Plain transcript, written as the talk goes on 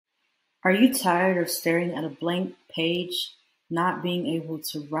Are you tired of staring at a blank page, not being able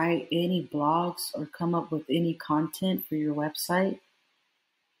to write any blogs or come up with any content for your website?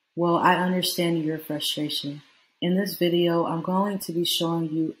 Well, I understand your frustration. In this video, I'm going to be showing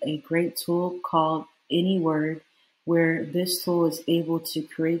you a great tool called Anyword, where this tool is able to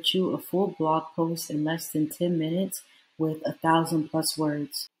create you a full blog post in less than 10 minutes with 1,000+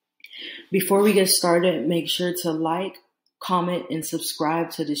 words. Before we get started, make sure to like, comment, and subscribe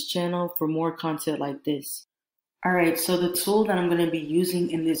to this channel for more content like this. Alright, so the tool that I'm going to be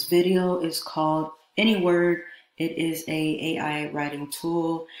using in this video is called Anyword. It is a AI writing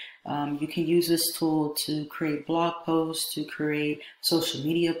tool. You can use this tool to create blog posts, to create social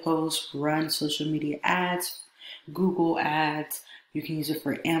media posts, run social media ads, Google ads. You can use it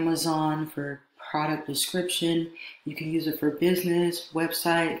for Amazon, for product description. You can use it for business,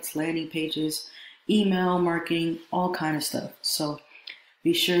 websites, landing pages, email marketing, all kind of stuff. So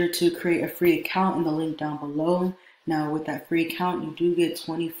be sure to create a free account in the link down below. Now with that free account, you do get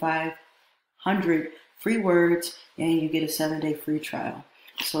 2,500 free words and you get a 7-day free trial.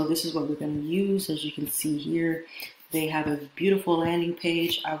 So this is what we're going to use. As you can see here, they have a beautiful landing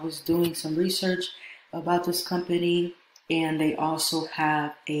page. I was doing some research about this company, and they also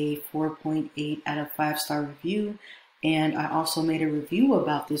have a 4.8 out of 5-star review. And I also made a review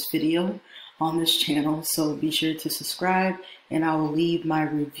about this video on this channel, so be sure to subscribe, and I will leave my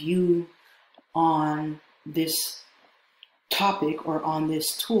review on this topic or on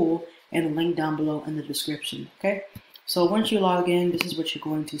this tool and the link down below in the description. Okay, so once you log in, this is what you're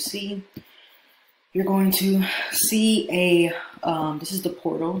going to see. You're going to see a this is the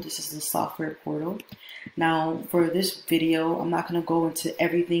portal. This is the software portal. Now for this video, I'm not going to go into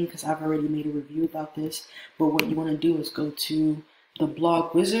everything because I've already made a review about this, but what you want to do is go to the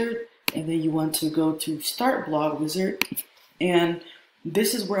blog wizard, and then you want to go to Start Blog Wizard, and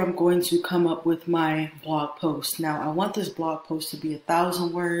this is where I'm going to come up with my blog post. Now I want this blog post to be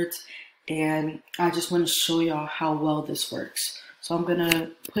 1,000 words, and I just want to show y'all how well this works. So I'm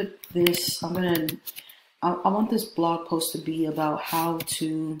gonna put this, I want this blog post to be about how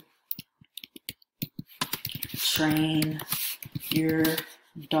to train your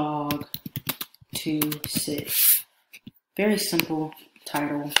dog to sit. Very simple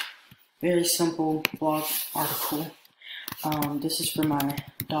title. Very simple blog article. This is for my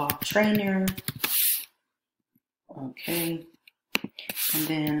dog trainer. Okay. And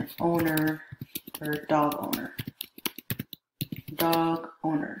then owner, or dog owner. Dog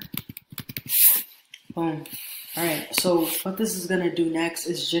owner. Boom. Alright, so what this is going to do next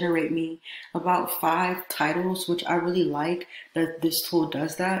is generate me about 5 titles, which I really like that this tool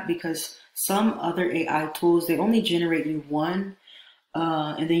does that, because some other AI tools, they only generate you one.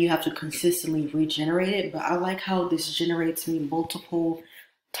 And then you have to consistently regenerate it. But I like how this generates me multiple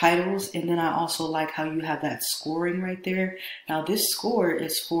titles, and then I also like how you have that scoring right there. Now this score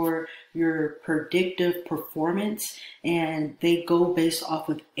is for your predictive performance, and they go based off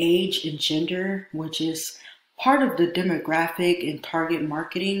of age and gender, which is part of the demographic and target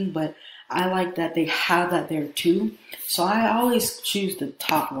marketing, but I like that they have that there too. So I always choose the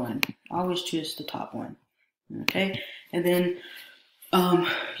top one. I always choose the top one. Okay, and then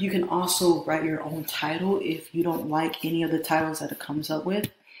you can also write your own title if you don't like any of the titles that it comes up with.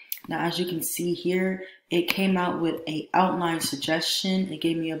 Now, as you can see here, it came out with an outline suggestion. It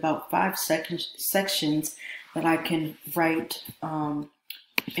gave me about 5 sections that I can write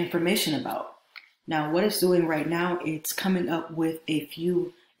information about. Now, what it's doing right now, it's coming up with a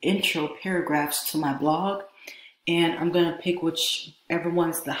few intro paragraphs to my blog. And I'm going to pick whichever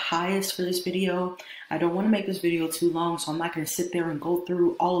one's the highest for this video. I don't want to make this video too long, so I'm not going to sit there and go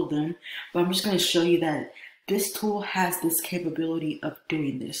through all of them. But I'm just going to show you that this tool has this capability of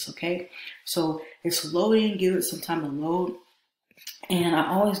doing this, okay? So it's loading, give it some time to load. And I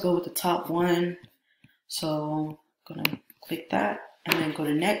always go with the top one. So I'm going to click that and then go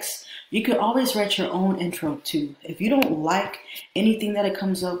to next. You can always write your own intro too. If you don't like anything that it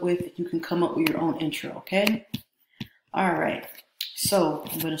comes up with, you can come up with your own intro, okay? All right, so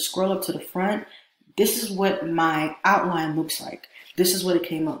I'm going to scroll up to the front. This is what my outline looks like. This is what it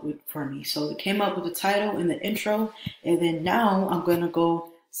came up with for me. So it came up with the title and the intro, and then now I'm going to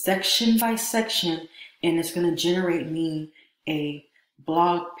go section by section, and it's going to generate me a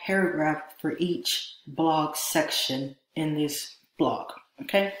blog paragraph for each blog section in this blog.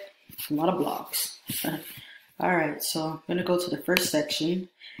 Okay, a lot of blogs. All right, so I'm going to go to the first section,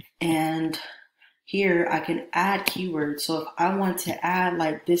 and here I can add keywords. So if I want to add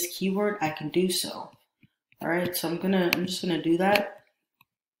like this keyword, I can do so. All right, so I'm just gonna do that.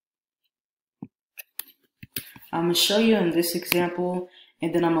 I'm gonna show you in this example,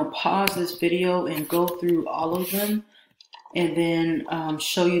 and then I'm gonna pause this video and go through all of them, and then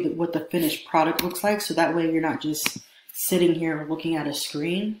show you what the finished product looks like, so that way you're not just sitting here looking at a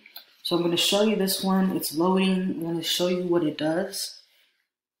screen. So I'm going to show you this one. It's loading. I'm going to show you what it does.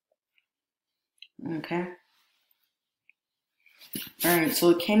 Okay. All right, so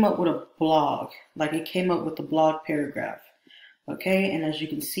it came up with a blog, like it came up with the blog paragraph. Okay, and as you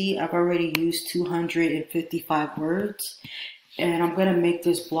can see, I've already used 255 words, and I'm going to make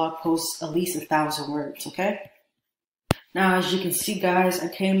this blog post at least 1,000 words. Okay. Now, as you can see, guys, I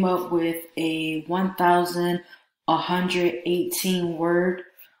came up with a 1,118 word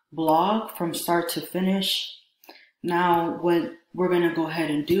blog from start to finish. Now, what we're going to go ahead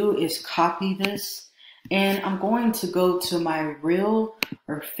and do is copy this, and I'm going to go to my real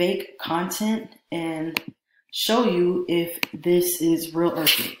or fake content and show you if this is real or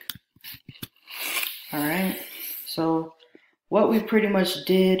fake. All right. So what we pretty much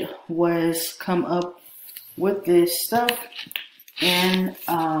did was come up with this stuff, and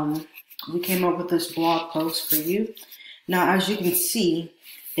we came up with this blog post for you. Now, as you can see,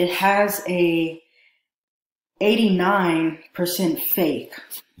 it has a 89% fake.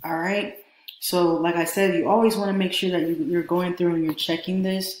 All right. So like I said, you always want to make sure that you're going through and you're checking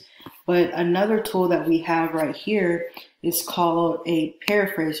this. But another tool that we have right here is called a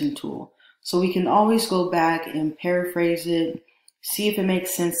paraphrasing tool. So we can always go back and paraphrase it, see if it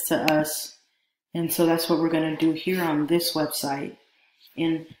makes sense to us. And so that's what we're going to do here on this website.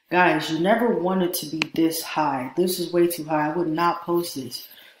 And guys, you never want it to be this high. This is way too high. I would not post this.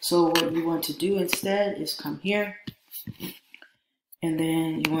 So what you want to do instead is come here, and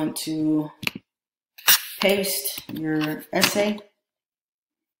then you want to paste your essay,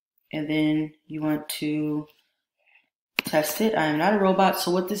 and then you want to test it. I am not a robot,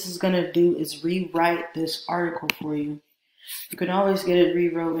 so what this is going to do is rewrite this article for you. You can always get it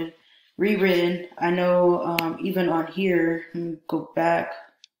rewritten. I know even on here, let me go back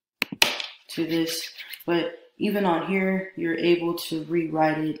to this, but even on here, you're able to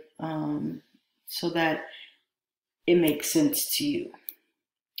rewrite it so that it makes sense to you,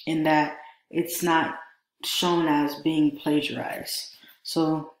 and that it's not shown as being plagiarized.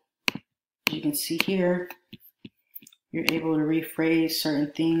 So you can see here, you're able to rephrase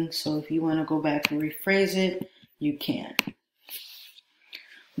certain things. So if you want to go back and rephrase it, you can.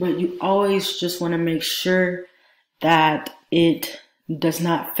 But you always just want to make sure that it does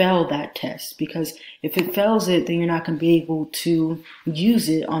not fail that test, because if it fails it, then you're not going to be able to use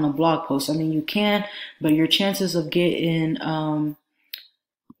it on a blog post. I mean, you can, but your chances of getting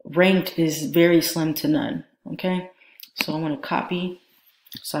ranked is very slim to none. Okay, so I'm going to copy.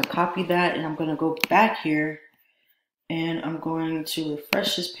 So I copy that, and I'm going to go back here, and I'm going to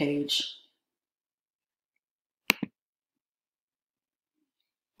refresh this page.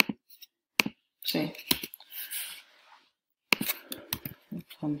 Okay.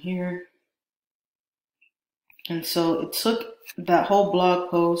 Come here. And so it took that whole blog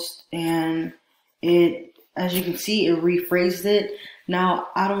post, and it, as you can see, it rephrased it. Now,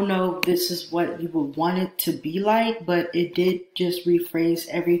 I don't know if this is what you would want it to be like, but it did just rephrase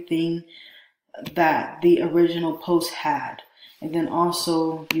everything that the original post had. And then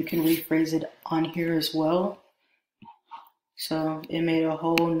also you can rephrase it on here as well. So it made a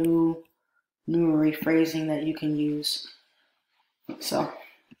whole new rephrasing that you can use. So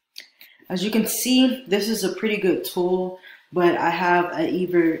as you can see, this is a pretty good tool, but I have an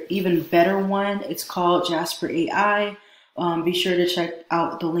even better one. It's called Jasper AI. Be sure to check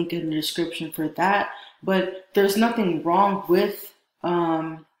out the link in the description for that. But there's nothing wrong with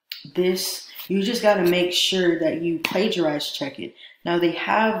this. You just got to make sure that you plagiarize check it. Now they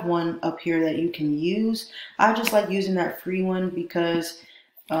have one up here that you can use. I just like using that free one because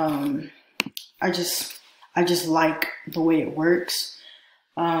I just like the way it works.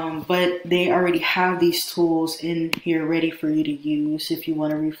 But they already have these tools in here ready for you to use if you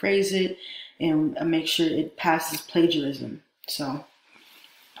want to rephrase it and make sure it passes plagiarism. So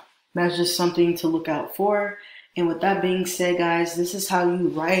that's just something to look out for. And with that being said, guys, this is how you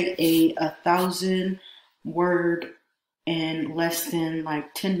write a 1,000 word in less than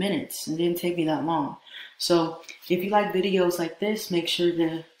like 10 minutes. It didn't take me that long. So if you like videos like this, make sure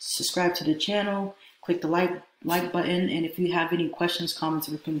to subscribe to the channel, click the like button, and if you have any questions, comments,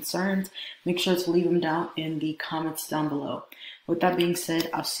 or concerns, make sure to leave them down in the comments down below. With that being said,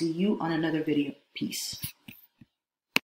 I'll see you on another video. Peace.